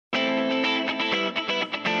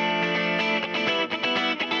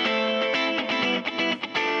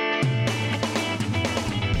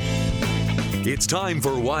It's time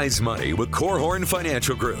for Wise Money with Korhorn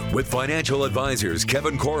Financial Group with financial advisors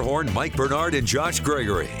Kevin Korhorn, Mike Bernard, and Josh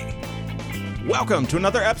Gregory. Welcome to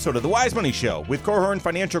another episode of the Wise Money Show with Korhorn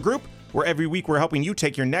Financial Group, where every week we're helping you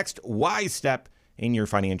take your next wise step in your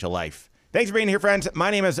financial life. Thanks for being here, friends.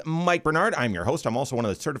 My name is Mike Bernard. I'm your host. I'm also one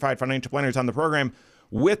of the certified financial planners on the program.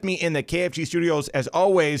 With me in the KFG studios, as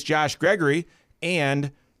always, Josh Gregory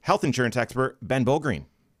and health insurance expert Ben Bulgreen.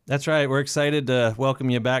 That's right. We're excited to welcome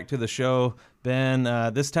you back to the show, Ben.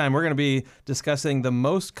 This time we're going to be discussing the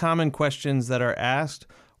most common questions that are asked,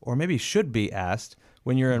 or maybe should be asked,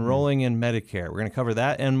 when you're enrolling in Medicare. We're going to cover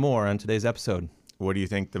that and more on today's episode. What do you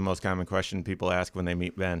think the most common question people ask when they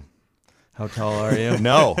meet Ben? How tall are you?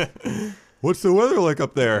 No. What's the weather like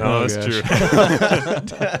up there? Oh, that's true.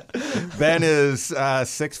 Ben is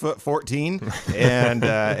 6'14", and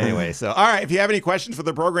anyway, so all right. If you have any questions for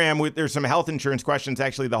the program, there's some health insurance questions.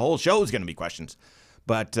 Actually, the whole show is going to be questions.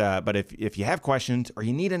 But if you have questions or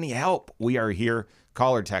you need any help, we are here.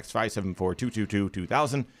 Call or text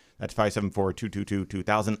 574-222-2000. That's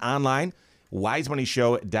 574-222-2000. Online,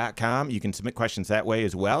 wisemoneyshow.com. You can submit questions that way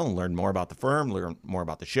as well and learn more about the firm, learn more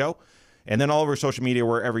about the show. And then all over social media,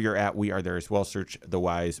 wherever you're at, we are there as well. Search The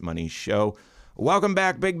Wise Money Show. Welcome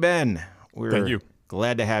back, Big Ben. Thank you.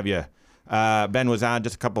 Glad to have you. Ben was on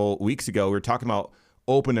just a couple weeks ago. We were talking about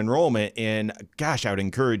open enrollment, and gosh, I would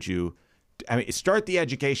encourage you, start the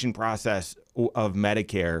education process of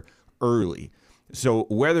Medicare early. So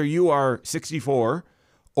whether you are 64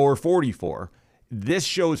 or 44, this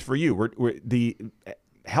show's for you. The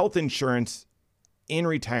health insurance in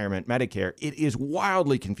retirement, Medicare, it is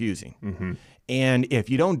wildly confusing. Mm-hmm. And if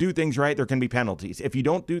you don't do things right, there can be penalties. If you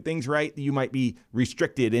don't do things right, you might be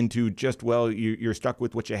restricted into just, you're stuck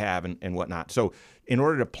with what you have and whatnot. So in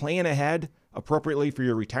order to plan ahead appropriately for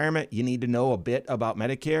your retirement, you need to know a bit about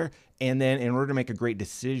Medicare. And then in order to make a great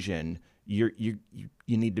decision, you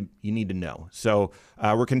need to know. So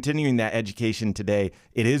we're continuing that education today.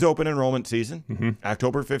 It is open enrollment season,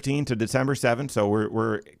 October 15 to December 7. So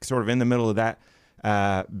we're sort of in the middle of that.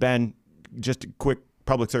 Ben, just a quick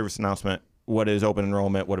public service announcement. What is open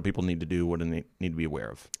enrollment? What do people need to do? What do they need to be aware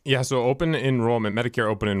of? Yeah, so open enrollment, Medicare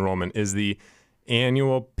open enrollment, is the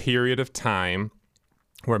annual period of time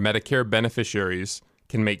where Medicare beneficiaries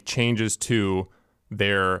can make changes to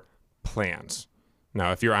their plans.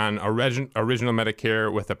 Now, if you're on original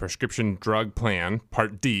Medicare with a prescription drug plan,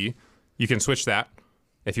 Part D, you can switch that.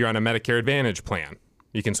 If you're on a Medicare Advantage plan,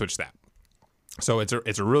 you can switch that. So it's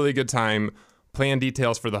a really good time. Plan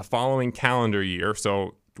details for the following calendar year.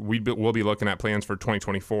 So we'll be looking at plans for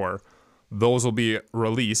 2024. Those will be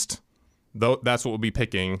released. That's what we'll be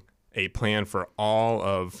picking, a plan for all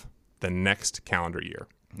of the next calendar year.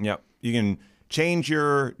 Yep. You can change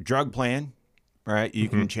your drug plan, right? You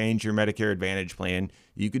can change your Medicare Advantage plan.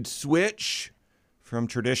 You could switch from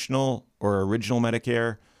traditional or original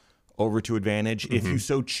Medicare over to Advantage if you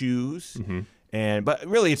so choose. But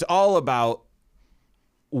really, it's all about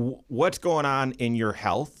what's going on in your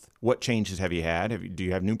health. What changes have you had? Do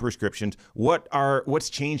you have new prescriptions? What's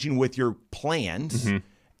changing with your plans?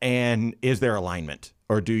 And is there alignment,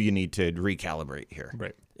 or do you need to recalibrate here?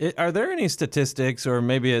 Right. Are there any statistics, or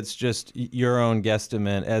maybe it's just your own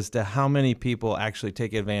guesstimate, as to how many people actually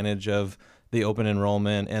take advantage of the open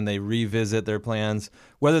enrollment and they revisit their plans,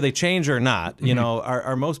 whether they change or not? You know,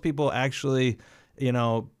 are most people actually,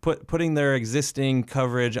 putting their existing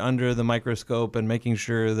coverage under the microscope and making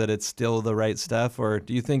sure that it's still the right stuff? Or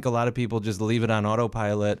do you think a lot of people just leave it on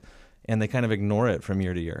autopilot and they kind of ignore it from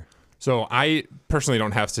year to year? So I personally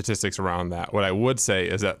don't have statistics around that. What I would say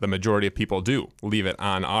is that the majority of people do leave it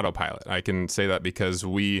on autopilot. I can say that because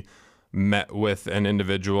we met with an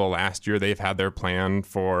individual last year. They've had their plan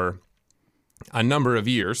for a number of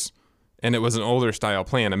years, and it was an older style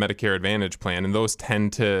plan, a Medicare Advantage plan, and those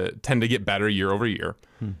tend to get better year over year.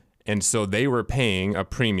 And so they were paying a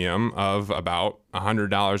premium of about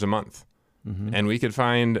 $100 a month. And we could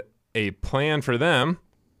find a plan for them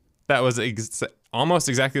that was almost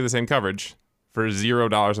exactly the same coverage for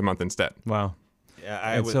 $0 a month instead. Wow.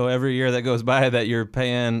 Yeah, so every year that goes by that you're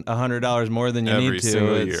paying $100 more than you need to. Every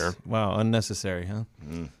single year. Wow, unnecessary, huh?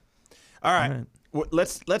 All right. Well,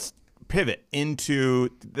 let's pivot into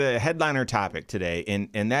the headliner topic today,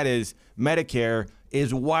 and that is Medicare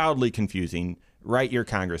is wildly confusing. Write your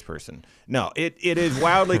congressperson. No, it is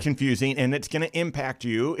wildly confusing, and it's going to impact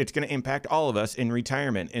you. It's going to impact all of us in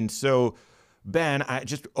retirement. And so, Ben,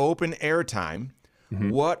 just open airtime.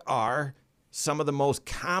 What are some of the most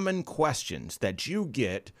common questions that you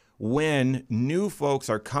get when new folks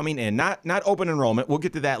are coming in? Not open enrollment. We'll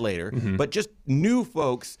get to that later. But just new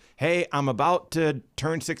folks. Hey, I'm about to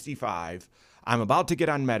turn 65. I'm about to get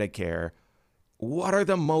on Medicare. what are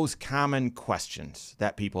the most common questions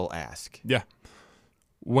that people ask? Yeah.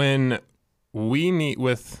 When we meet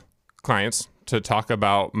with clients to talk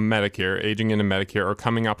about Medicare, aging into Medicare, or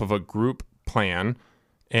coming up of a group plan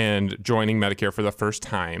and joining Medicare for the first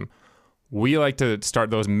time, we like to start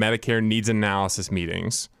those Medicare needs analysis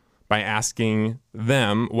meetings by asking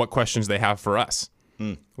them what questions they have for us.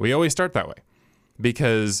 We always start that way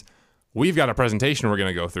because we've got a presentation we're going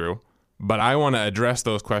to go through, but I want to address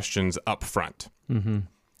those questions up front. And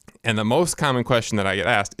the most common question that I get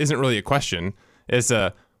asked isn't really a question. It's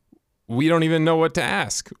we don't even know what to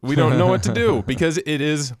ask. We don't know what to do because it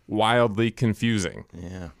is wildly confusing.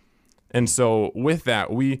 Yeah. And so with that,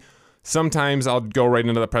 sometimes I'll go right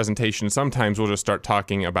into the presentation. Sometimes we'll just start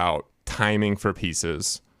talking about timing for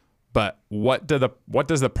pieces. But what does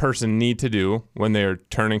the person need to do when they're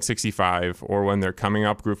turning 65 or when they're coming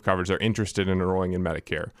up group coverage, they're interested in enrolling in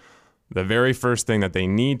Medicare? The very first thing that they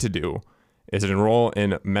need to do is enroll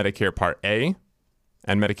in Medicare Part A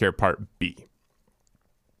and Medicare Part B.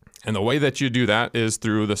 And the way that you do that is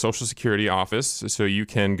through the Social Security office. So you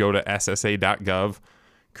can go to ssa.gov,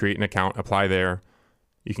 create an account, apply there.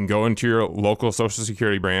 You can go into your local Social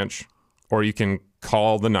Security branch, or you can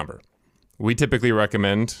call the number. We typically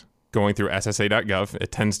recommend going through ssa.gov.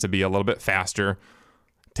 It tends to be a little bit faster.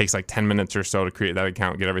 It takes like 10 minutes or so to create that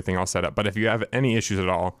account, get everything all set up. But if you have any issues at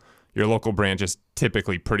all, your local branch is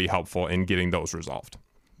typically pretty helpful in getting those resolved.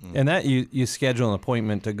 And that you schedule an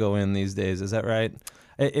appointment to go in these days, is that right?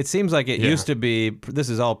 It seems like it used to be, this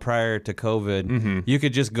is all prior to COVID, you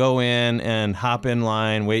could just go in and hop in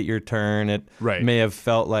line, wait your turn. It may have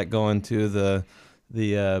felt like going to the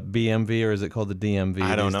BMV, or is it called the DMV?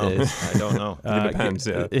 I don't know. Days? I don't know. It depends,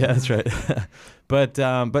 yeah. Yeah, that's right. But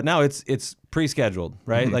now it's pre-scheduled,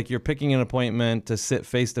 right? Like you're picking an appointment to sit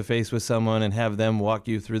face-to-face with someone and have them walk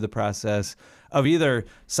you through the process of either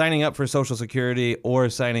signing up for Social Security or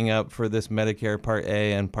signing up for this Medicare Part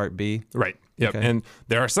A and Part B. Right. Yep. Okay. And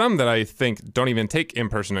there are some that I think don't even take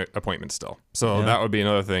in-person appointments still. So that would be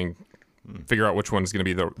another thing. Figure out which one's going to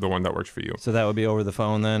be the one that works for you. So that would be over the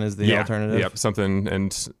phone then is the alternative? Yep. Something,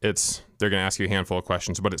 and they're going to ask you a handful of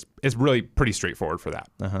questions, but it's really pretty straightforward for that.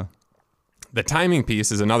 Uh-huh. The timing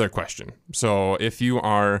piece is another question. So if you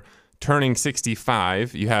are turning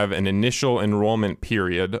 65, you have an initial enrollment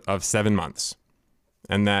period of 7 months.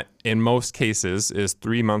 And that in most cases is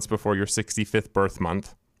 3 months before your 65th birth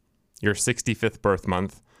month, your 65th birth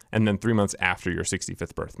month, and then 3 months after your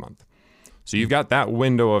 65th birth month. So you've got that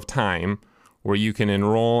window of time where you can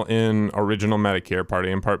enroll in original Medicare Part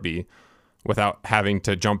A and Part B without having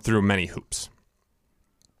to jump through many hoops.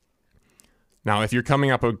 Now, if you're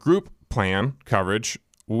coming up a group plan coverage,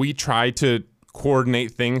 we try to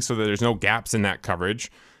coordinate things so that there's no gaps in that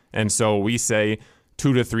coverage. And so we say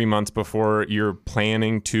 2 to 3 months before you're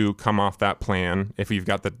planning to come off that plan, if you've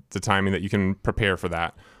got the timing that you can prepare for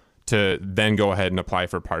that, to then go ahead and apply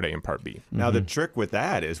for Part A and Part B. Now, the trick with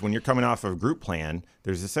that is when you're coming off of a group plan,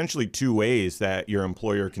 there's essentially two ways that your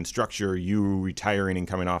employer can structure you retiring and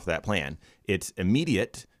coming off that plan. It's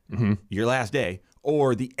immediate, your last day,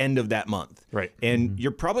 or the end of that month. Right. And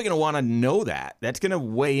you're probably going to want to know that. That's going to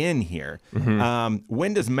weigh in here.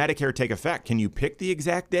 When does Medicare take effect? Can you pick the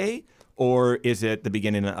exact day, or is it the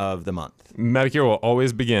beginning of the month? Medicare will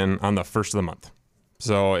always begin on the first of the month.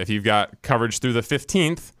 So if you've got coverage through the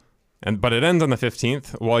 15th, but it ends on the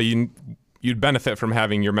 15th, well, you'd benefit from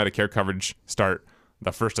having your Medicare coverage start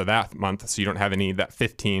the first of that month, so you don't have that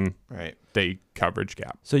 15-day coverage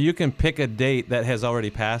gap. So you can pick a date that has already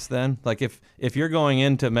passed then? Like if you're going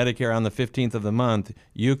into Medicare on the 15th of the month,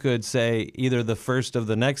 you could say either the first of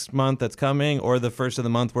the next month that's coming or the first of the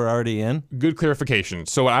month we're already in? Good clarification.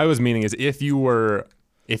 So what I was meaning is if you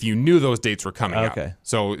knew those dates were coming up.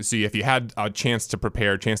 So see, if you had a chance to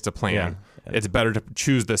prepare, a chance to plan, it's better to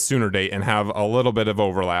choose the sooner date and have a little bit of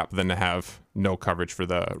overlap than to have no coverage for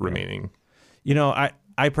the remaining. You know,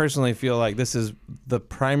 I personally feel like this is the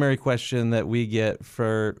primary question that we get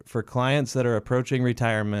for clients that are approaching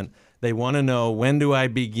retirement. They want to know, when do I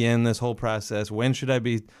begin this whole process? When should I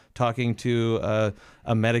be talking to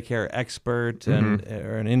a Medicare expert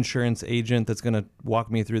or an insurance agent that's going to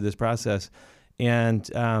walk me through this process? And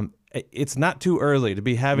it's not too early to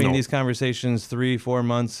be having these conversations 3-4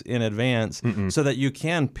 months in advance so that you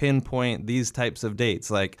can pinpoint these types of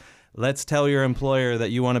dates. Like, let's tell your employer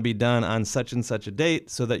that you want to be done on such and such a date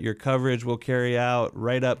so that your coverage will carry out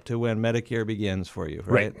right up to when Medicare begins for you,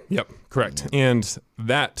 right? Yep, correct. And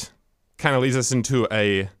that kind of leads us into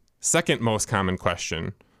a second most common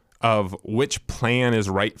question of which plan is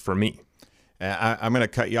right for me. I'm going to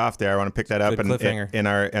cut you off there. I want to pick that up in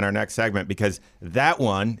our next segment, because that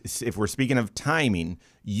one, if we're speaking of timing,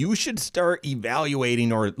 you should start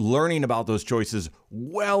evaluating or learning about those choices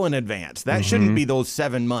well in advance. That shouldn't be those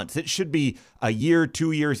 7 months. It should be a year,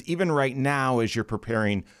 2 years, even right now as you're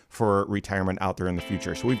preparing for retirement out there in the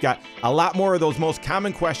future. So we've got a lot more of those most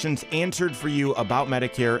common questions answered for you about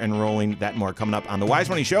Medicare, enrolling, that and more coming up on the Wise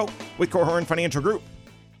Money Show with Korhorn Financial Group.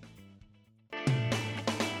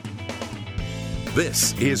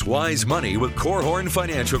 This is Wise Money with Korhorn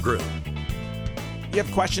Financial Group. You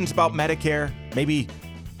have questions about Medicare, maybe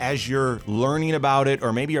as you're learning about it,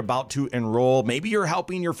 or maybe you're about to enroll, maybe you're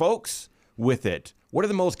helping your folks with it. What are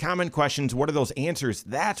the most common questions? What are those answers?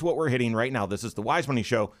 That's what we're hitting right now. This is the Wise Money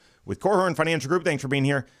Show with Korhorn Financial Group. Thanks for being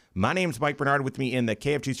here. My name's Mike Bernard. With me in the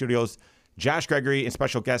KFG studios, Josh Gregory, and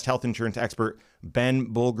special guest health insurance expert Ben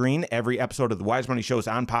Bullgreen. Every episode of the Wise Money Show is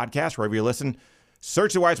on podcast, wherever you listen.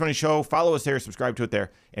 Search the Wise Money Show, follow us there, subscribe to it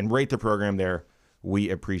there, and rate the program there.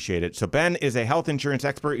 We appreciate it. So Ben is a health insurance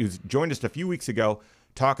expert who's joined us a few weeks ago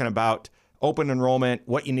talking about open enrollment,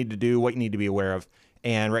 what you need to do, what you need to be aware of.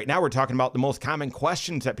 And right now we're talking about the most common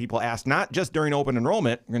questions that people ask, not just during open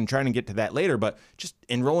enrollment. We're going to try and get to that later, but just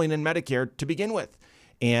enrolling in Medicare to begin with.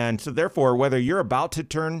 And so therefore, whether you're about to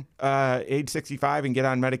turn age 65 and get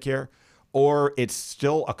on Medicare, or it's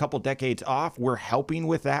still a couple decades off, we're helping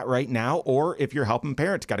with that right now. Or if you're helping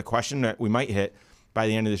parents, got a question that we might hit by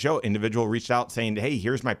the end of the show. Individual reached out saying, hey,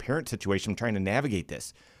 here's my parent situation. I'm trying to navigate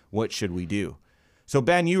this. What should we do? So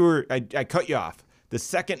Ben, I cut you off. The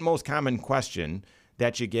second most common question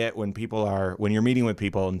that you get when you're meeting with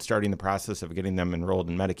people and starting the process of getting them enrolled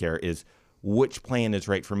in Medicare is, which plan is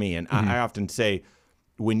right for me? And I often say,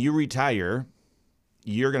 when you retire,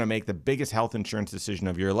 you're going to make the biggest health insurance decision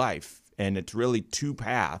of your life. And it's really two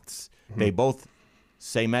paths. They both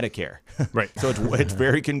say Medicare. Right. So it's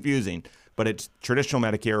very confusing, but it's traditional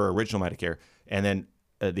Medicare or original Medicare. And then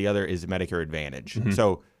the other is Medicare Advantage.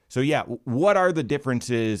 So yeah, what are the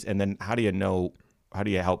differences? And then how do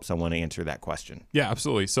you help someone answer that question? Yeah,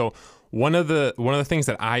 absolutely. So one of the things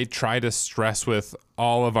that I try to stress with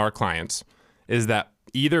all of our clients is that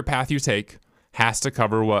either path you take has to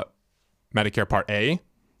cover what Medicare Part A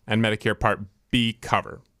and Medicare Part B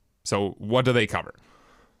cover. So what do they cover?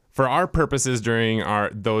 For our purposes during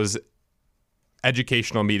those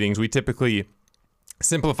educational meetings, we typically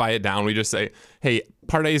simplify it down. We just say, hey,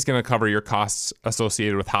 Part A is going to cover your costs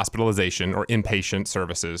associated with hospitalization or inpatient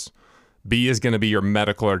services. B is going to be your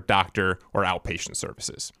medical or doctor or outpatient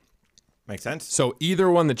services. Makes sense. So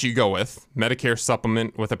either one that you go with, Medicare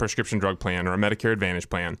supplement with a prescription drug plan or a Medicare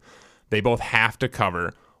Advantage plan, they both have to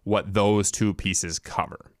cover what those two pieces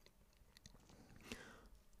cover.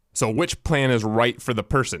 So which plan is right for the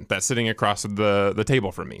person that's sitting across the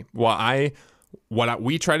table from me? Well, what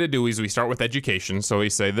we try to do is we start with education. So we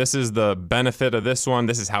say, this is the benefit of this one.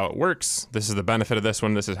 This is how it works. This is the benefit of this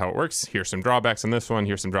one. This is how it works. Here's some drawbacks on this one.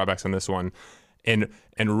 Here's some drawbacks on this one. And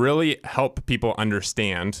really help people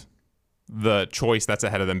understand the choice that's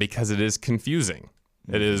ahead of them, because it is confusing.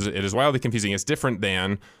 It is wildly confusing. It's different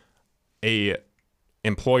than a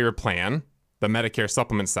employer plan. The Medicare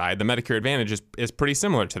supplement side, the Medicare Advantage is pretty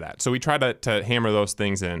similar to that. So we try to hammer those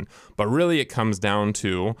things in. But really it comes down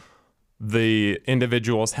to the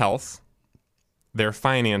individual's health, their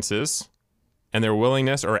finances, and their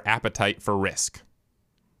willingness or appetite for risk.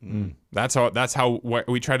 That's how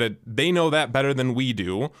we try to, they know that better than we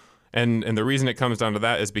do. And the reason it comes down to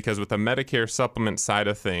that is because with the Medicare supplement side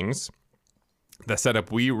of things, the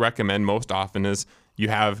setup we recommend most often is you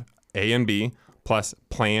have A and B plus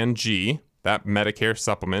Plan G, that Medicare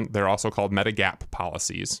supplement. They're also called Medigap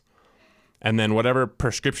policies. And then whatever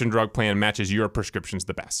prescription drug plan matches your prescriptions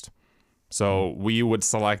the best. So we would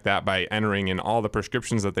select that by entering in all the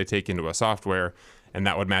prescriptions that they take into a software, and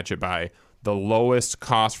that would match it by the lowest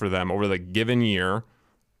cost for them over the given year,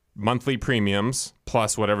 monthly premiums,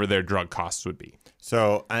 plus whatever their drug costs would be.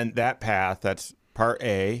 So on that path, that's Part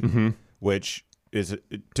A, which is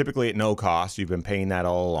typically at no cost. You've been paying that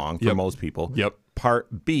all along for most people. Yep.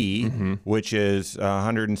 Part B, which is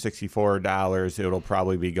 $164. It'll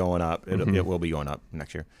probably be going up. It will be going up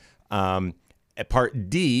next year. At Part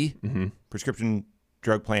D, prescription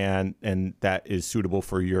drug plan, and that is suitable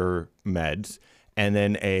for your meds. And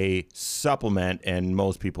then a supplement, and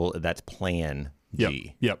most people, that's Plan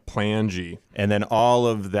G. Yep, Plan G. And then all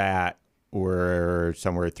of that were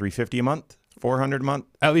somewhere $350 a month? $400 a month?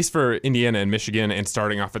 At least for Indiana and Michigan, and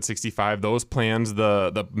starting off at 65, those plans,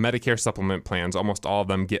 the Medicare supplement plans, almost all of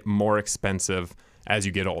them get more expensive as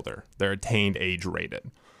you get older. They're attained age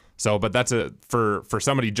rated. So, but that's for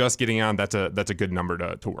somebody just getting on, that's a good number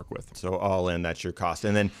to work with. So all in, that's your cost.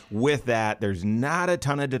 And then with that, there's not a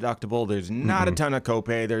ton of deductible. There's not a ton of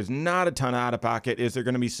copay. There's not a ton of out of pocket. Is there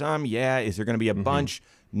going to be some? Yeah. Is there going to be a bunch?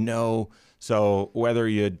 No. So whether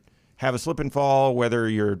you have a slip and fall, whether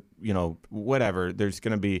you're, whatever, there's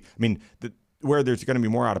going to be, where there's going to be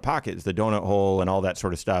more out of pocket is the donut hole and all that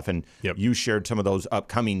sort of stuff. And you shared some of those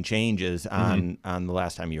upcoming changes on the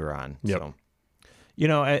last time you were on. Yep. So.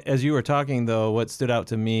 As you were talking, though, what stood out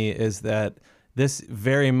to me is that this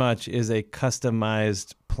very much is a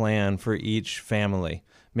customized plan for each family,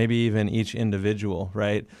 maybe even each individual,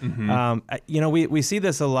 right? We see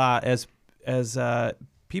this a lot as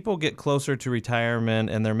people get closer to retirement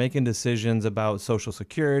and they're making decisions about Social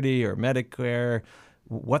Security or Medicare,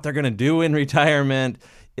 what they're going to do in retirement.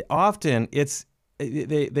 Often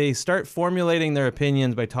they start formulating their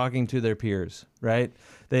opinions by talking to their peers, right?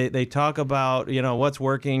 They talk about, what's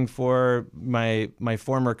working for my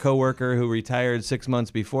former coworker who retired 6 months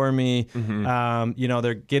before me.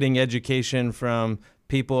 They're getting education from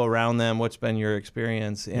people around them. What's been your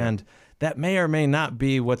experience? And that may or may not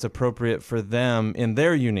be what's appropriate for them in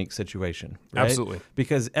their unique situation. Right? Absolutely.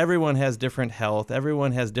 Because everyone has different health.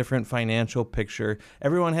 Everyone has different financial picture.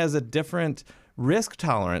 Everyone has a different risk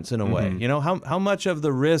tolerance in a way. How much of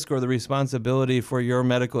the risk or the responsibility for your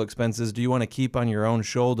medical expenses do you want to keep on your own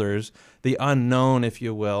shoulders, the unknown, if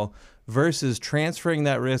you will, versus transferring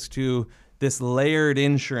that risk to this layered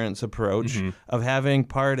insurance approach of having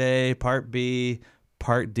Part A, Part B,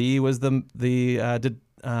 Part D was the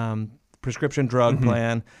prescription drug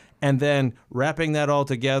plan, and then wrapping that all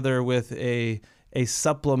together with a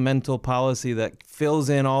supplemental policy that fills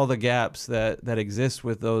in all the gaps that exist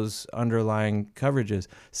with those underlying coverages.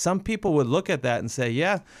 Some people would look at that and say,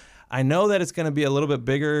 yeah, I know that it's going to be a little bit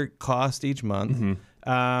bigger cost each month,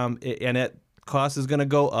 and cost is going to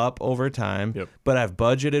go up over time, but I've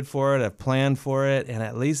budgeted for it, I've planned for it, and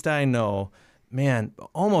at least I know, man,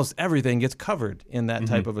 almost everything gets covered in that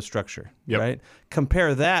type of a structure, right?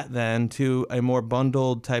 Compare that then to a more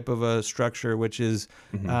bundled type of a structure, which is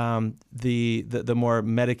the more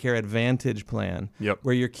Medicare Advantage plan,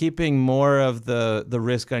 where you're keeping more of the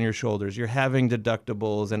risk on your shoulders. You're having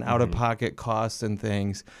deductibles and out-of-pocket costs and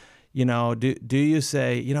things. Do you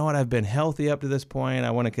say, you know what, I've been healthy up to this point.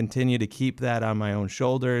 I want to continue to keep that on my own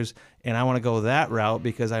shoulders, and I want to go that route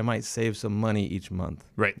because I might save some money each month.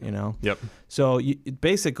 Right. So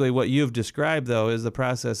basically what you've described, though, is the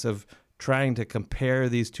process of trying to compare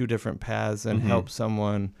these two different paths and help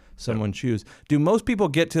someone choose. Do most people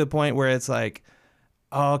get to the point where it's like,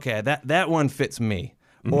 oh, okay, that one fits me?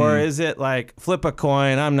 Or is it like flip a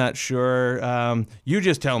coin? I'm not sure. You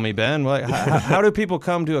just tell me, Ben. How do people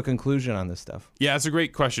come to a conclusion on this stuff? Yeah, it's a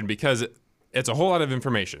great question because it's a whole lot of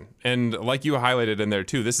information. And like you highlighted in there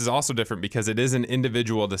too, this is also different because it is an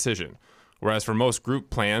individual decision. Whereas for most group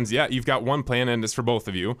plans, you've got one plan and it's for both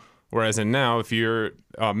of you. Whereas now, if you're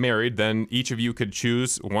married, then each of you could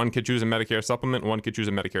choose. One could choose a Medicare supplement, one could choose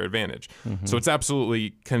a Medicare Advantage. So it's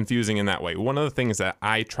absolutely confusing in that way. One of the things that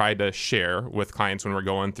I try to share with clients when we're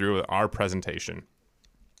going through our presentation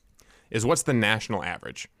is what's the national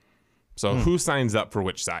average. So who signs up for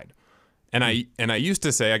which side? And I used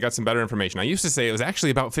to say, I got some better information. I used to say it was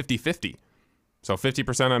actually about 50-50. So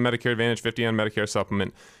 50% on Medicare Advantage, 50% on Medicare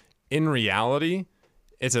supplement. In reality,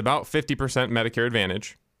 it's about 50% Medicare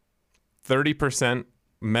Advantage, 30%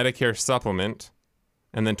 Medicare supplement,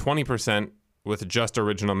 and then 20% with just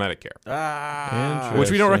original Medicare, which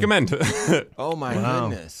we don't recommend. Oh my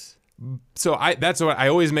goodness! So that's what I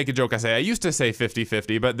always make a joke. I say I used to say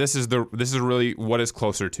 50-50, but this is really what is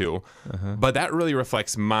closer to. But that really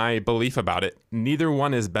reflects my belief about it. Neither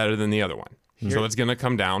one is better than the other one. So it's going to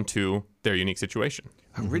come down to their unique situation.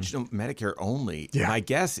 Original Medicare only. My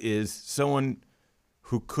guess is someone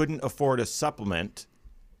who couldn't afford a supplement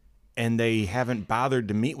and they haven't bothered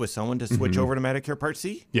to meet with someone to switch over to Medicare Part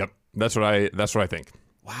C? Yep. That's what I think.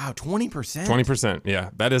 Wow, 20%? 20%,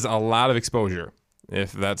 yeah. That is a lot of exposure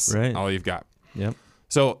if that's all you've got. Yep.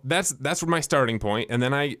 So that's my starting point, and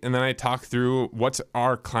then I talk through what's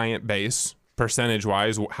our client base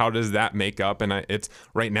percentage-wise, how does that make up? And it's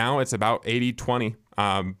right now it's about 80-20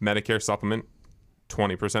 Medicare supplement,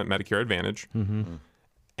 20% Medicare Advantage.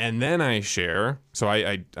 And then I share, so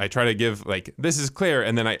I try to give, like, this is clear,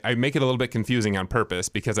 and then I make it a little bit confusing on purpose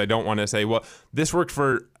because I don't want to say, well, this worked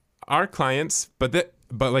for our clients, but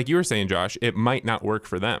like you were saying, Josh, it might not work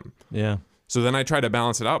for them. Yeah. So then I try to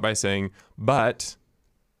balance it out by saying, but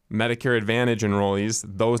Medicare Advantage enrollees,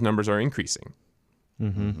 those numbers are increasing.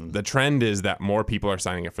 The trend is that more people are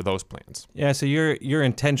signing up for those plans. Yeah, so you're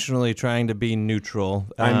intentionally trying to be neutral,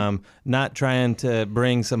 not trying to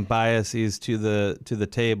bring some biases to the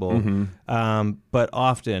table. But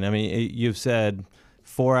often, I mean, you've said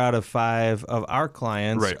 4 out of 5 of our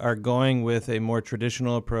clients are going with a more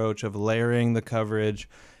traditional approach of layering the coverage,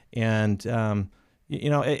 and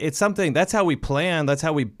it's something, that's how we plan, that's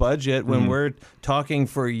how we budget when we're talking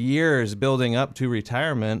for years building up to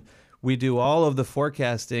retirement. We do all of the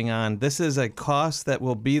forecasting on, this is a cost that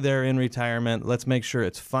will be there in retirement. Let's make sure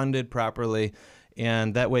it's funded properly.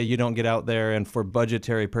 And that way you don't get out there and for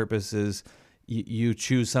budgetary purposes, you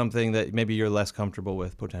choose something that maybe you're less comfortable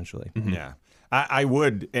with potentially. Yeah. I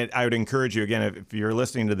would encourage you, again, if you're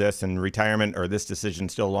listening to this and retirement or this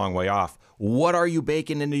decision's still a long way off, what are you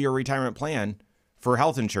baking into your retirement plan for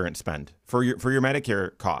health insurance spend, for your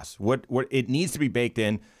Medicare costs? What it needs to be baked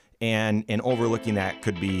in. And overlooking that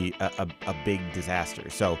could be a big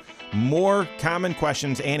disaster. So more common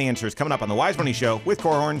questions and answers coming up on the Wise Money Show with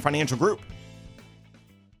Corhorn Financial Group.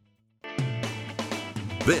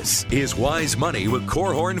 This is Wise Money with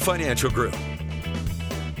Corhorn Financial Group.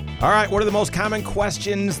 All right, what are the most common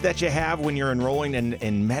questions that you have when you're enrolling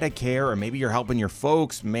in Medicare, or maybe you're helping your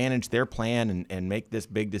folks manage their plan and make this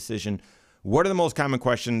big decision? What are the most common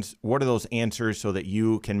questions? What are those answers so that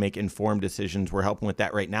you can make informed decisions? We're helping with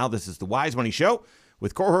that right now. This is the Wise Money Show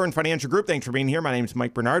with Corhorn Financial Group. Thanks for being here. My name is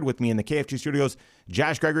Mike Bernard. With me in the KFG studios,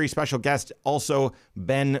 Josh Gregory, special guest, also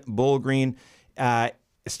Ben Bullgreen.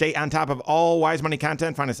 Stay on top of all Wise Money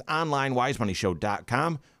content. Find us online,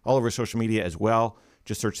 wisemoneyshow.com, all over social media as well.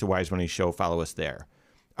 Just search the Wise Money Show. Follow us there.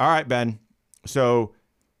 All right, Ben. So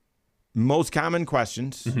most common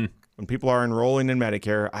questions. When people are enrolling in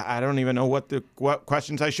Medicare, I don't even know what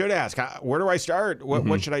questions I should ask. Where do I start?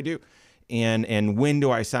 What should I do? And when do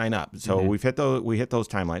I sign up? So we hit those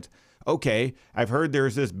timelines. Okay, I've heard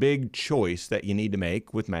there's this big choice that you need to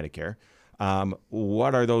make with Medicare.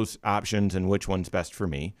 What are those options and which one's best for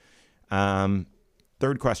me?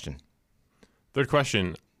 Third question.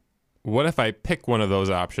 What if I pick one of those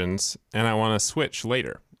options and I want to switch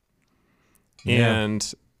later? Yeah.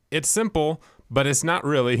 And it's simple, but it's not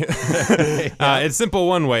really. It's simple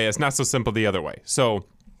one way. It's not so simple the other way. So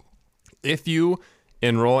if you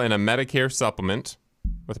enroll in a Medicare supplement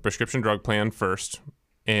with a prescription drug plan first,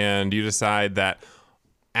 and you decide that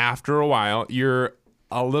after a while you're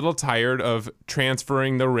a little tired of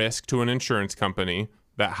transferring the risk to an insurance company,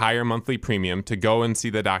 that higher monthly premium, to go and see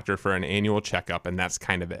the doctor for an annual checkup, and that's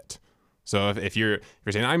kind of it. So if you're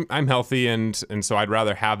saying I'm healthy and so I'd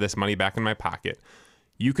rather have this money back in my pocket,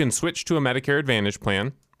 you can switch to a Medicare Advantage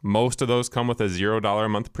plan. Most of those come with a $0 a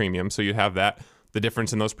month premium, so you have the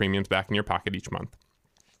difference in those premiums back in your pocket each month.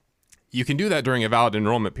 You can do that during a valid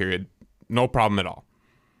enrollment period, no problem at all.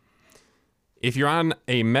 If you're on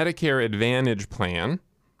a Medicare Advantage plan,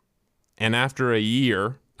 and after a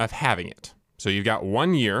year of having it, so you've got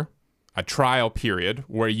 1 year, a trial period,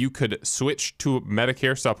 where you could switch to a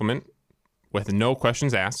Medicare supplement with no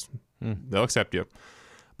questions asked, they'll accept you.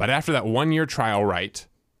 But after that 1 year trial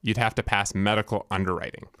you'd have to pass medical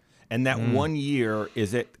underwriting. And that 1 year,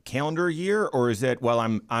 is it calendar year, or is it, well,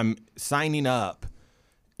 I'm signing up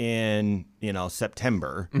in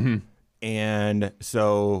September, and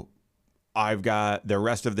so I've got the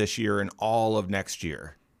rest of this year and all of next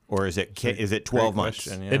year, or is it 12 months?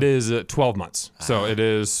 Question, yeah. It is 12 months. So it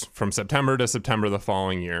is from September to September the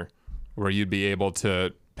following year, where you'd be able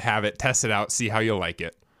to have it, test it out, see how you like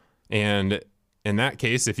it. And in that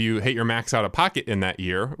case, if you hit your max out of pocket in that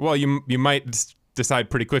year, well, you might decide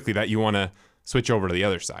pretty quickly that you want to switch over to the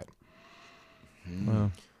other side.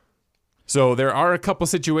 Wow. So there are a couple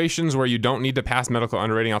situations where you don't need to pass medical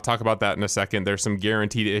underwriting. I'll talk about that in a second. There's some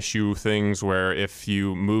guaranteed issue things where if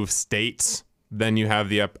you move states, then you have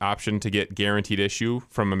the option to get guaranteed issue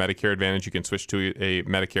from a Medicare Advantage. You can switch to a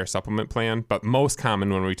Medicare supplement plan. But most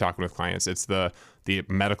common when we're talking with clients, it's the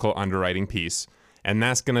medical underwriting piece. And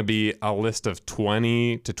that's going to be a list of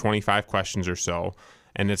 20 to 25 questions or so.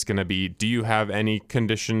 And it's going to be, do you have any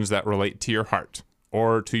conditions that relate to your heart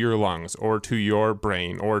or to your lungs or to your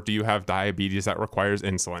brain? Or do you have diabetes that requires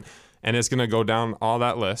insulin? And it's going to go down all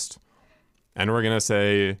that list. And we're going to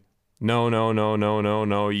say,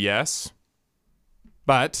 no, yes.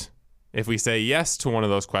 But if we say yes to one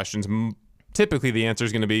of those questions, typically the answer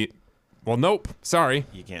is going to be, well, nope, sorry.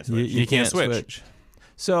 You can't switch. You can't switch.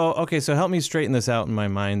 So help me straighten this out in my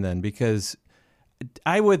mind then, because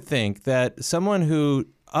I would think that someone who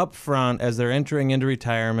up front, as they're entering into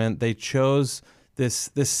retirement, they chose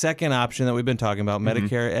this second option that we've been talking about,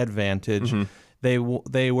 Medicare Advantage. They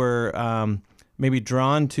were maybe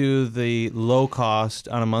drawn to the low cost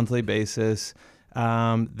on a monthly basis.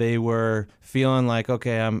 They were feeling like,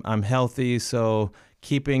 okay, I'm healthy, so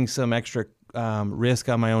keeping some extra risk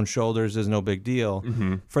on my own shoulders is no big deal.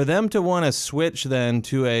 For them to want to switch then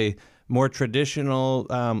to a more traditional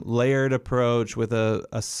layered approach with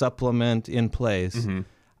a supplement in place,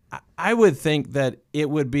 I would think that it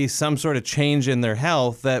would be some sort of change in their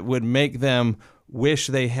health that would make them wish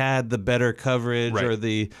they had the better coverage or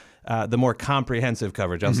the more comprehensive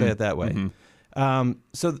coverage. I'll say it that way.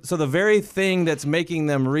 So the very thing that's making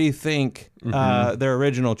them rethink their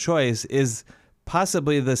original choice is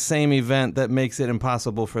possibly the same event that makes it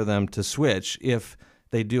impossible for them to switch if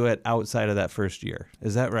they do it outside of that first year.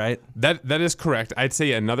 Is that right? That is correct. I'd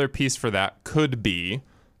say another piece for that could be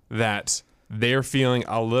that they're feeling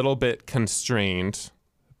a little bit constrained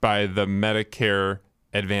by the Medicare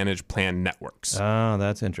Advantage plan networks. Oh,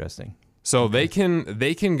 that's interesting. So they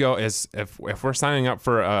can go as if we're signing up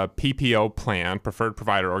for a PPO plan, preferred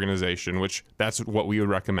provider organization, which that's what we would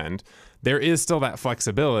recommend. There is still that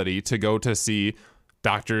flexibility to go to see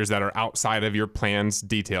doctors that are outside of your plan's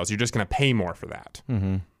details. You're just going to pay more for that.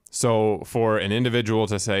 So for an individual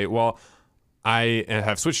to say, well, I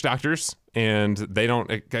have switched doctors and they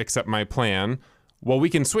don't accept my plan. Well, we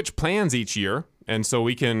can switch plans each year. And so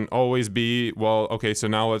we can always be, well, okay, so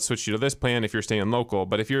now let's switch you to this plan if you're staying local.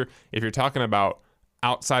 But if you're talking about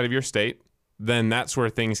outside of your state, then that's where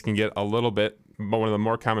things can get a little bit. But one of the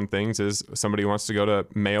more common things is somebody wants to go to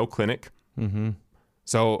Mayo Clinic.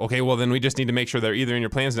 So, okay, well, then we just need to make sure they're either in your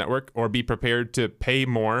plans network or be prepared to pay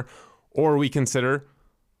more. Or we consider,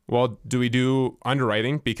 well, do we do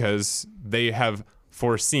underwriting because they have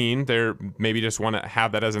foreseen they're maybe just want to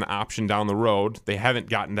have that as an option down the road. They haven't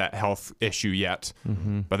gotten that health issue yet,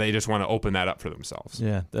 but they just want to open that up for themselves.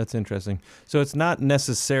 Yeah, that's interesting. So it's not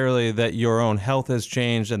necessarily that your own health has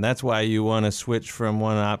changed and that's why you want to switch from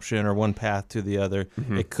one option or one path to the other.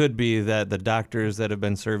 It could be that the doctors that have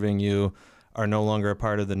been serving you are no longer a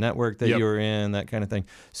part of the network that you were in, that kind of thing.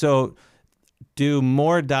 So do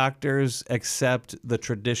more doctors accept the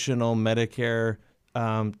traditional Medicare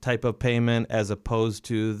type of payment as opposed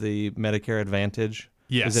to the Medicare Advantage?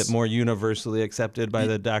 Yes. Is it more universally accepted by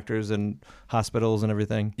the doctors and hospitals and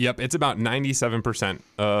everything? Yep. It's about 97%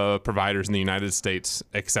 of providers in the United States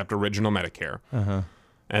accept original Medicare.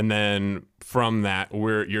 And then from that,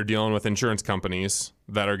 you're dealing with insurance companies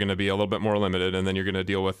that are going to be a little bit more limited. And then you're going to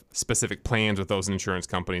deal with specific plans with those insurance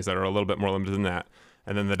companies that are a little bit more limited than that.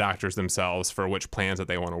 And then the doctors themselves for which plans that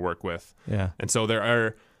they want to work with. Yeah. And so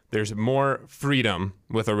there's more freedom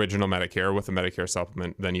with original Medicare, with the Medicare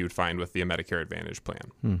supplement, than you would find with the Medicare Advantage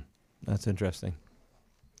plan. That's interesting.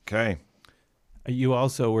 Okay. You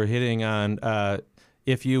also were hitting on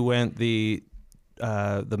if you went the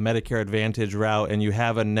Medicare Advantage route and you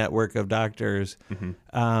have a network of doctors,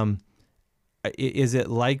 is it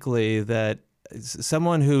likely that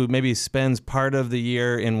someone who maybe spends part of the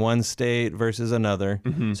year in one state versus another,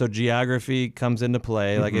 so geography comes into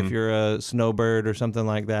play, like if you're a snowbird or something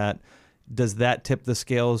like that, does that tip the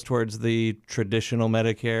scales towards the traditional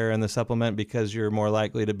Medicare and the supplement because you're more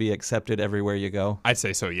likely to be accepted everywhere you go? I'd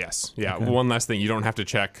say so, yes. Yeah. Okay. One last thing, you don't have to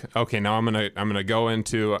check, okay, now I'm gonna go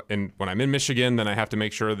into, and when I'm in Michigan, then I have to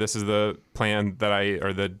make sure this is the plan that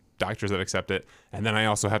or the doctors that accept it. And then I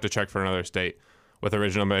also have to check for another state. With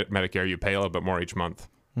original Medicare, you pay a little bit more each month.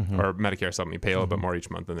 Or Medicare something, you pay a little bit more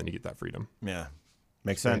each month, and then you get that freedom. Yeah.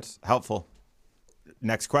 Makes sense. Right. Helpful.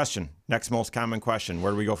 Next question. Next most common question.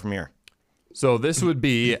 Where do we go from here? So this would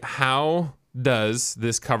be, how does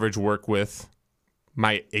this coverage work with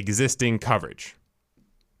my existing coverage?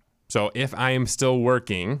 So if I am still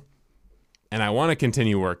working and I want to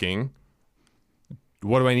continue working,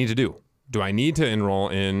 what do I need to do? Do I need to enroll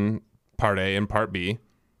in Part A and Part B?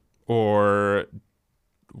 Or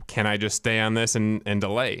can I just stay on this and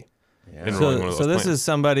delay? Yeah. So this is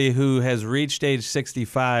somebody who has reached age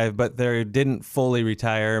 65, but they didn't fully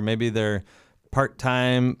retire. Maybe they're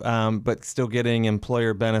part-time, but still getting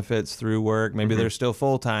employer benefits through work. Maybe they're still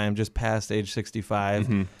full-time, just past age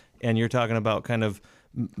 65. And you're talking about kind of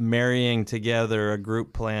marrying together a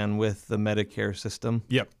group plan with the Medicare system.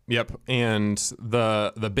 Yep. And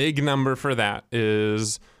the big number for that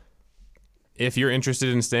is, if you're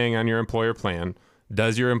interested in staying on your employer plan,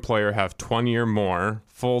 does your employer have 20 or more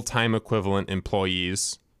full-time equivalent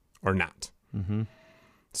employees or not?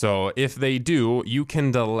 So if they do, you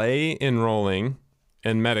can delay enrolling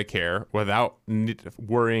in Medicare without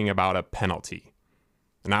worrying about a penalty.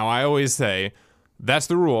 Now, I always say, that's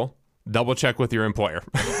the rule. Double check with your employer.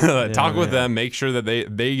 Talk with them, make sure that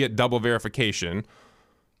they get double verification.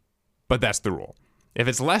 But that's the rule. If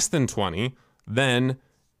it's less than 20, then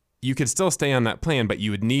you could still stay on that plan, but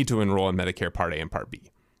you would need to enroll in Medicare Part A and Part B.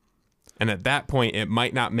 And at that point, it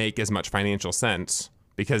might not make as much financial sense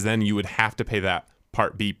because then you would have to pay that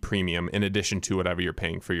Part B premium in addition to whatever you're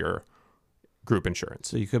paying for your group insurance.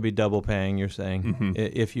 So you could be double paying, you're saying,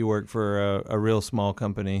 if you work for a real small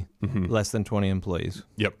company, less than 20 employees.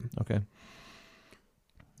 Yep. Okay.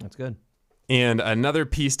 That's good. And another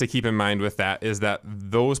piece to keep in mind with that is that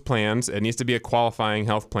those plans, it needs to be a qualifying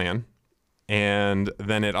health plan. And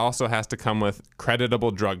then it also has to come with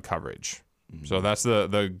creditable drug coverage. So that's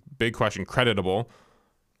the big question, creditable.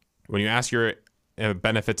 When you ask your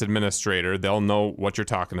benefits administrator, they'll know what you're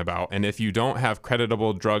talking about. And if you don't have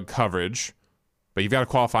creditable drug coverage, but you've got a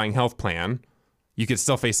qualifying health plan, you could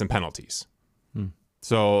still face some penalties.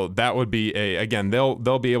 So that would be again,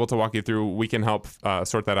 they'll be able to walk you through. We can help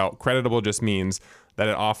sort that out. Creditable just means that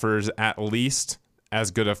it offers at least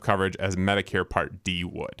as good of coverage as Medicare Part D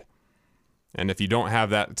would. And if you don't have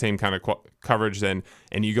that same kind of coverage, and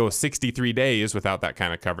you go 63 days without that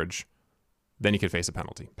kind of coverage, then you could face a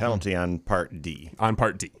penalty. Penalty on Part D. On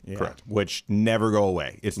Part D, Yeah, correct. which never go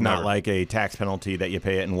away. It's not Never. like a tax penalty that you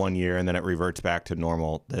pay it in 1 year and then it reverts back to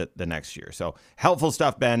normal the next year. So helpful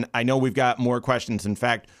stuff, Ben. I know we've got more questions. In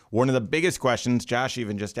fact, one of the biggest questions Josh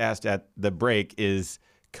even just asked at the break is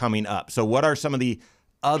coming up. So what are some of the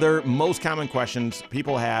other most common questions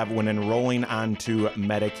people have when enrolling onto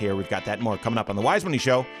Medicare? We've got that and more coming up on the Wise Money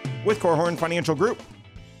Show with Korhorn Financial Group.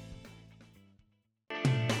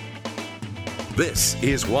 This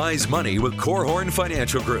is Wise Money with Korhorn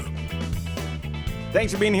Financial Group.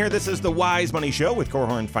 Thanks for being here. This is the Wise Money Show with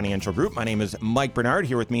Korhorn Financial Group. My name is Mike Bernard.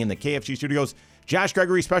 Here with me in the KFG studios, Josh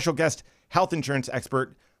Gregory, special guest, health insurance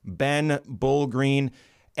expert, Ben Bullgreen.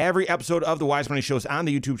 Every episode of the Wise Money Show is on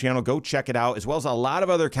the YouTube channel. Go check it out, as well as a lot of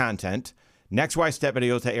other content. Next Wise Step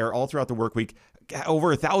videos that air all throughout the work week. Over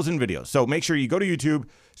 1,000 videos. So make sure you go to YouTube,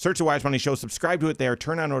 search the Wise Money Show, subscribe to it there,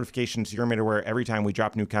 turn on notifications so you're made aware every time we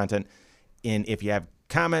drop new content. And if you have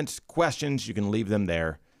comments, questions, you can leave them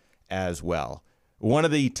there as well. One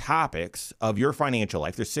of the topics of your financial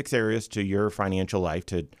life, there's 6 areas to your financial life,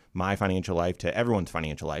 to my financial life, to everyone's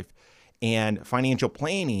financial life. And financial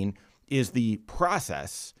planning is the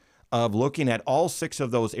process of looking at all 6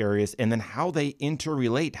 of those areas and then how they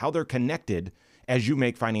interrelate, how they're connected as you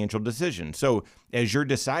make financial decisions. So as you're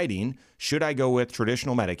deciding, should I go with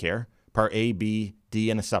traditional Medicare, Part A, B, D,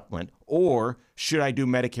 and a supplement, or should I do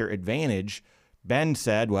Medicare Advantage? Ben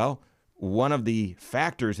said, well, one of the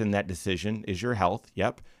factors in that decision is your health.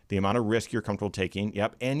 Yep. The amount of risk you're comfortable taking.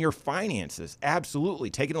 Yep. And your finances. Absolutely.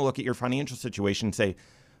 Taking a look at your financial situation and say,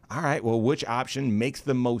 all right, well, which option makes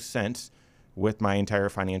the most sense with my entire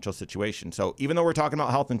financial situation? So even though we're talking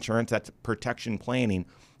about health insurance, that's protection planning,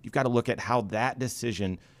 you've got to look at how that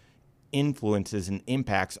decision influences and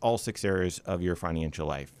impacts all 6 areas of your financial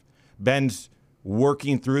life. Ben's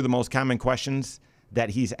working through the most common questions that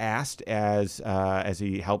he's asked as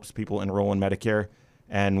he helps people enroll in Medicare.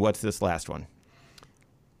 And what's this last one?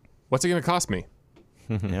 What's it going to cost me?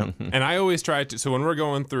 Yep. And I always try to, so when we're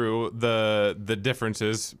going through the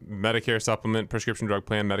differences, Medicare supplement, prescription drug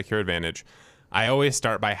plan, Medicare Advantage, I always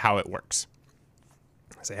start by how it works.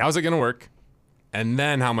 I say, how's it going to work? And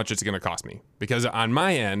then how much it's going to cost me. Because on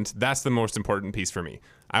my end, that's the most important piece for me.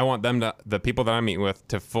 I want the people that I'm meeting with,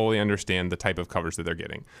 to fully understand the type of coverage that they're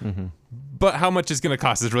getting. But how much it's going to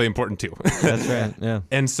cost is really important too. That's right. Yeah.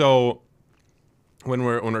 And so when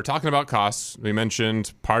we're talking about costs, we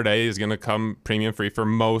mentioned Part A is going to come premium free for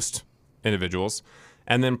most individuals.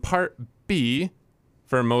 And then Part B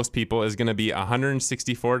for most people is going to be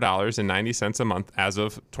 $164.90 a month as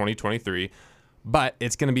of 2023. But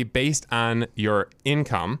it's going to be based on your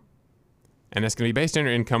income. And it's going to be based on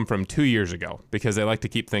your income from 2 years ago, because they like to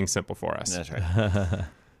keep things simple for us. That's right.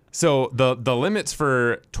 So the limits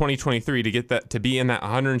for 2023 to get that to be in that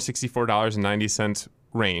 $164.90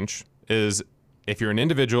 range is, if you're an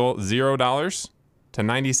individual, $0 to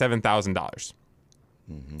 $97,000.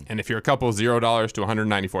 And if you're a couple, $0 to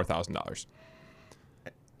 $194,000.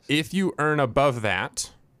 If you earn above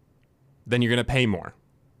that, then you're going to pay more.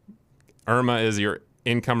 IRMA is your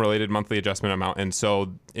income-related monthly adjustment amount, and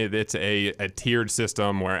so it's a tiered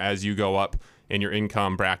system where as you go up in your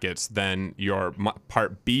income brackets, then your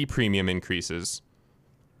Part B premium increases,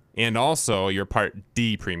 and also your Part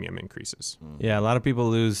D premium increases. Yeah, a lot of people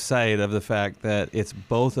lose sight of the fact that it's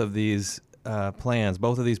both of these plans,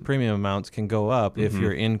 both of these premium amounts can go up if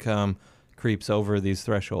your income creeps over these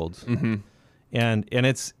thresholds. And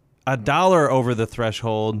it's $1 over the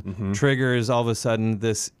threshold triggers all of a sudden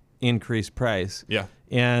this increased price. Yeah.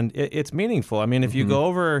 And it's meaningful. I mean, if you go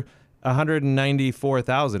over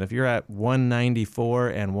 $194,000, if you're at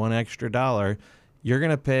 $194 and $1 extra, you're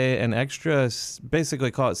going to pay an extra,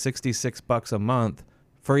 basically call it $66 a month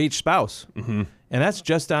for each spouse. And that's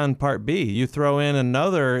just on Part B. You throw in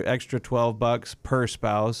another extra $12 per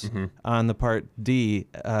spouse on the Part D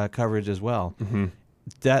coverage as well.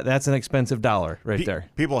 That's an expensive dollar there.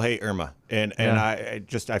 People hate IRMA, and I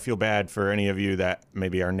feel bad for any of you that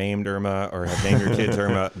maybe are named IRMA or have named your kids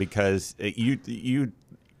IRMA, because you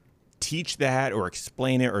teach that or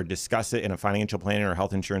explain it or discuss it in a financial planning or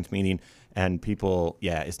health insurance meeting, and people,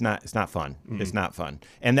 it's not fun. It's not fun,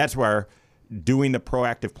 and that's where doing the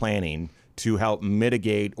proactive planning to help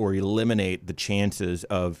mitigate or eliminate the chances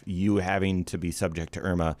of you having to be subject to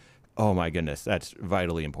IRMA. Oh my goodness, that's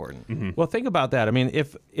vitally important. Well, think about that. I mean,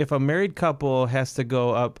 if a married couple has to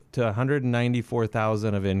go up to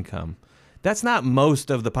 $194,000 of income, that's not most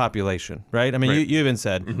of the population, right? I mean, you even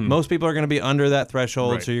said most people are going to be under that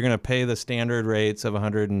threshold, so you're going to pay the standard rates of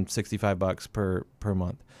 $165 per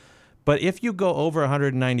month. But if you go over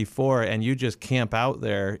 194 and you just camp out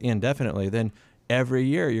there indefinitely, then every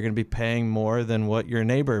year you're going to be paying more than what your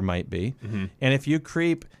neighbor might be. And if you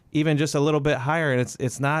creep even just a little bit higher, and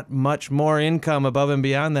it's not much more income above and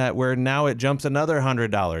beyond that, where now it jumps another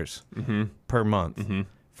 $100 per month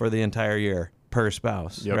for the entire year per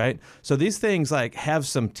spouse, right? So these things like have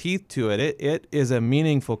some teeth to it. It is a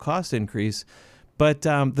meaningful cost increase. But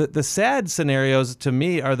the sad scenarios to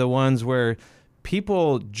me are the ones where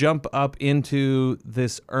people jump up into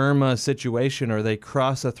this IRMA situation, or they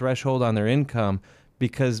cross a threshold on their income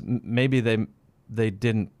because maybe they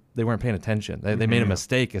weren't paying attention. They made a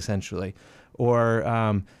mistake, essentially.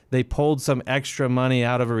 Or they pulled some extra money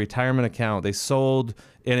out of a retirement account. They sold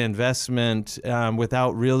an investment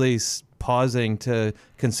without really pausing to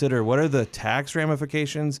consider what are the tax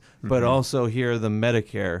ramifications, but also here are the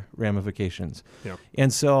Medicare ramifications.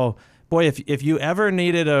 And so, boy, if you ever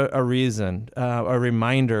needed a reason, a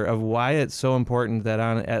reminder of why it's so important that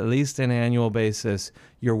on at least an annual basis,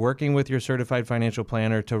 you're working with your certified financial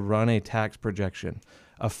planner to run a tax projection,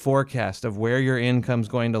 a forecast of where your income's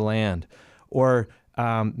going to land, or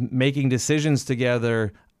making decisions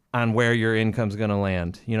together on where your income's going to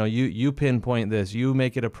land. You know, you pinpoint this, you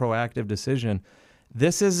make it a proactive decision.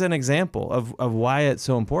 This is an example of why it's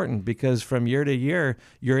so important, because from year to year,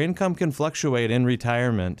 your income can fluctuate in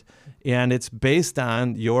retirement, and it's based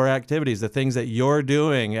on your activities, the things that you're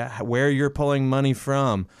doing, where you're pulling money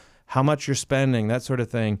from, how much you're spending, that sort of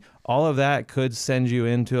thing. All of that could send you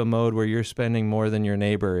into a mode where you're spending more than your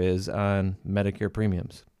neighbor is on Medicare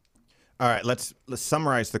premiums. All right, let's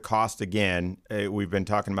summarize the cost again. We've been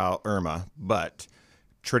talking about IRMA, but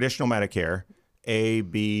traditional Medicare, A,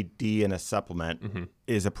 B, D, and a supplement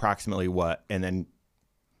is approximately what? And then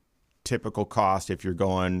typical cost if you're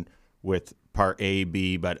going with Part A,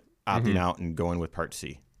 B, but opting out and going with Part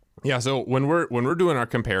C. Yeah, so when we're doing our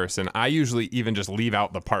comparison, I usually even just leave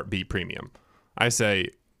out the Part B premium. I say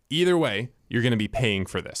either way, you're going to be paying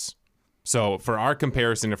for this. So for our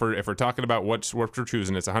comparison, if we're talking about what we're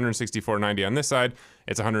choosing, it's $164.90 on this side,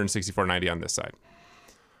 it's $164.90 on this side.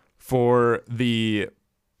 For the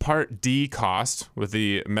Part D cost with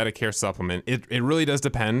the Medicare supplement, it really does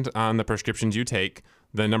depend on the prescriptions you take.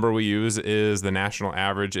 The number we use is the national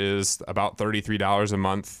average is about $33 a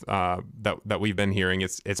month that we've been hearing.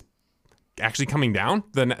 It's actually coming down,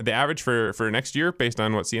 the average for next year based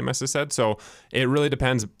on what CMS has said. So it really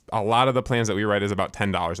depends. A lot of the plans that we write is about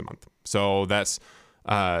 $10 a month. So that's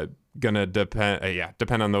going to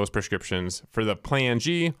depend on those prescriptions. For the Plan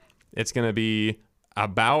G, it's going to be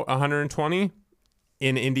about $120.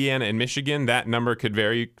 In Indiana and Michigan, that number could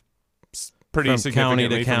vary pretty significantly. County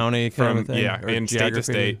to county kind of thing? Yeah, and state to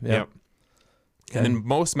state. Yep. Okay. And then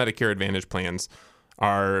most Medicare Advantage plans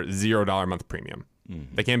are $0 a month premium.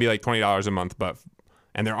 They can be like $20 a month,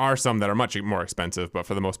 and there are some that are much more expensive, but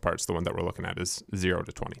for the most part, it's the one that we're looking at is 0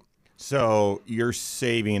 to 20. So you're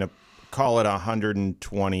saving, call it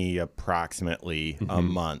 $120 approximately a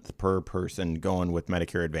month per person going with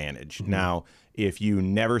Medicare Advantage. Now, if you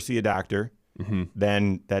never see a doctor,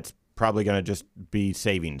 then that's probably going to just be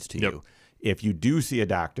savings to you. If you do see a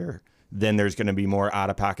doctor, then there's going to be more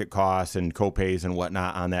out-of-pocket costs and copays and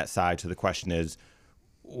whatnot on that side. So the question is,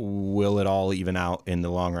 will it all even out in the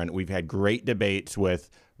long run? We've had great debates with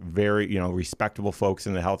very, respectable folks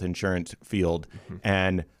in the health insurance field.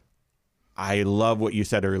 And I love what you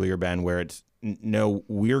said earlier, Ben, where it's, no,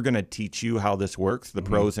 we're going to teach you how this works, the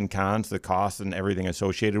pros and cons, the costs and everything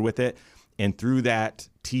associated with it. And through that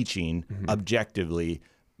teaching, objectively,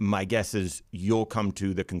 my guess is you'll come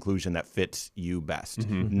to the conclusion that fits you best.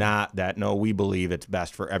 Not that, no, we believe it's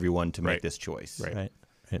best for everyone to make this choice. Right.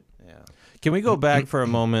 Yeah. Can we go back for a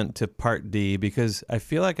moment to Part D? Because I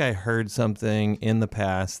feel like I heard something in the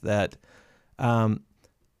past that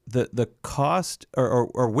the cost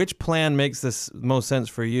or which plan makes this most sense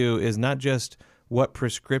for you is not just what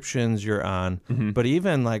prescriptions you're on, but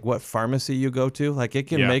even like what pharmacy you go to. Like it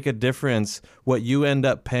can make a difference what you end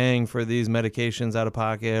up paying for these medications out of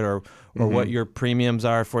pocket or what your premiums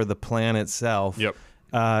are for the plan itself. Yep.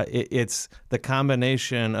 It's the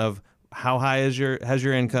combination of how high has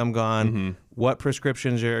your income gone, what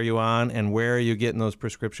prescriptions are you on, and where are you getting those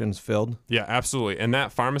prescriptions filled? Yeah, absolutely. And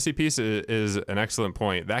that pharmacy piece is an excellent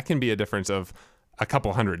point. That can be a difference of a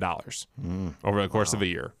couple $100 over the course of a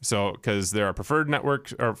year. So, because there are preferred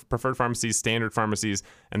networks or preferred pharmacies, standard pharmacies,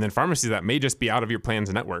 and then pharmacies that may just be out of your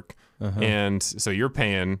plan's network. And so you're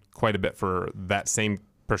paying quite a bit for that same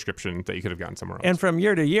prescription that you could have gotten somewhere else. And from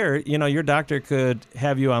year to year, your doctor could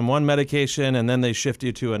have you on one medication and then they shift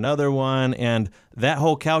you to another one, and that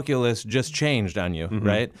whole calculus just changed on you,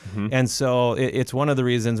 right? And so it's one of the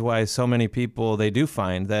reasons why so many people, they do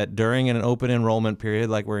find that during an open enrollment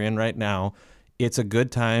period like we're in right now, it's a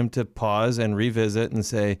good time to pause and revisit and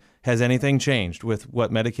say, has anything changed with what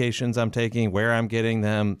medications I'm taking, where I'm getting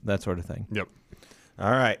them, that sort of thing. Yep. All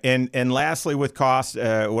right. And lastly, with cost,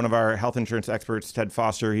 one of our health insurance experts, Ted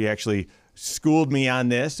Foster, he actually schooled me on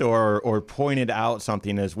this or pointed out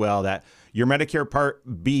something as well, that your Medicare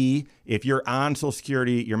Part B, if you're on Social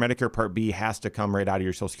Security, your Medicare Part B has to come right out of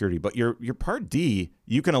your Social Security. But your Part D,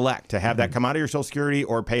 you can elect to have that come out of your Social Security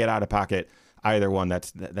or pay it out of pocket. Either one,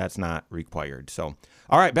 that's not required. So,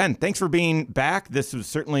 all right, Ben, thanks for being back. This was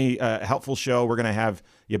certainly a helpful show. We're going to have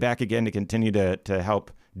you back again to continue to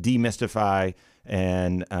help demystify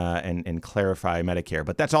and clarify Medicare.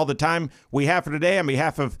 But that's all the time we have for today. On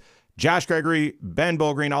behalf of Josh Gregory, Ben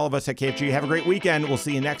Bolgreen, all of us at KFG, have a great weekend. We'll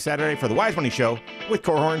see you next Saturday for the Wise Money Show with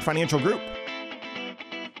Korhorn Financial Group.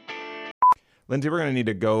 Lindsay, we're going to need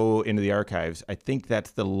to go into the archives. I think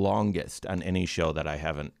that's the longest on any show that I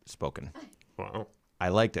haven't spoken. Wow. I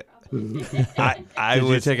liked it. Did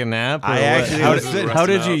you take a nap? I actually how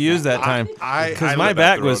did you use that time? Because my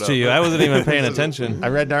back was to you. I wasn't even paying attention. I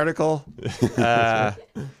read an article.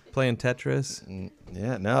 Playing Tetris.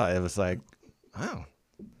 Yeah, no, it was like, wow,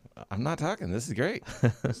 I'm not talking. This is great.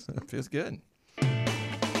 This feels good.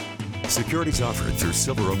 Securities offered through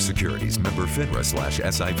Silver Oak Securities, member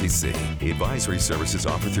FINRA/SIPC. Advisory services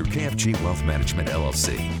offered through KFG Wealth Management,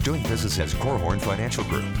 LLC. Doing business as Korhorn Financial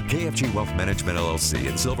Group. KFG Wealth Management, LLC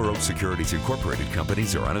and Silver Oak Securities Incorporated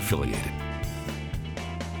companies are unaffiliated.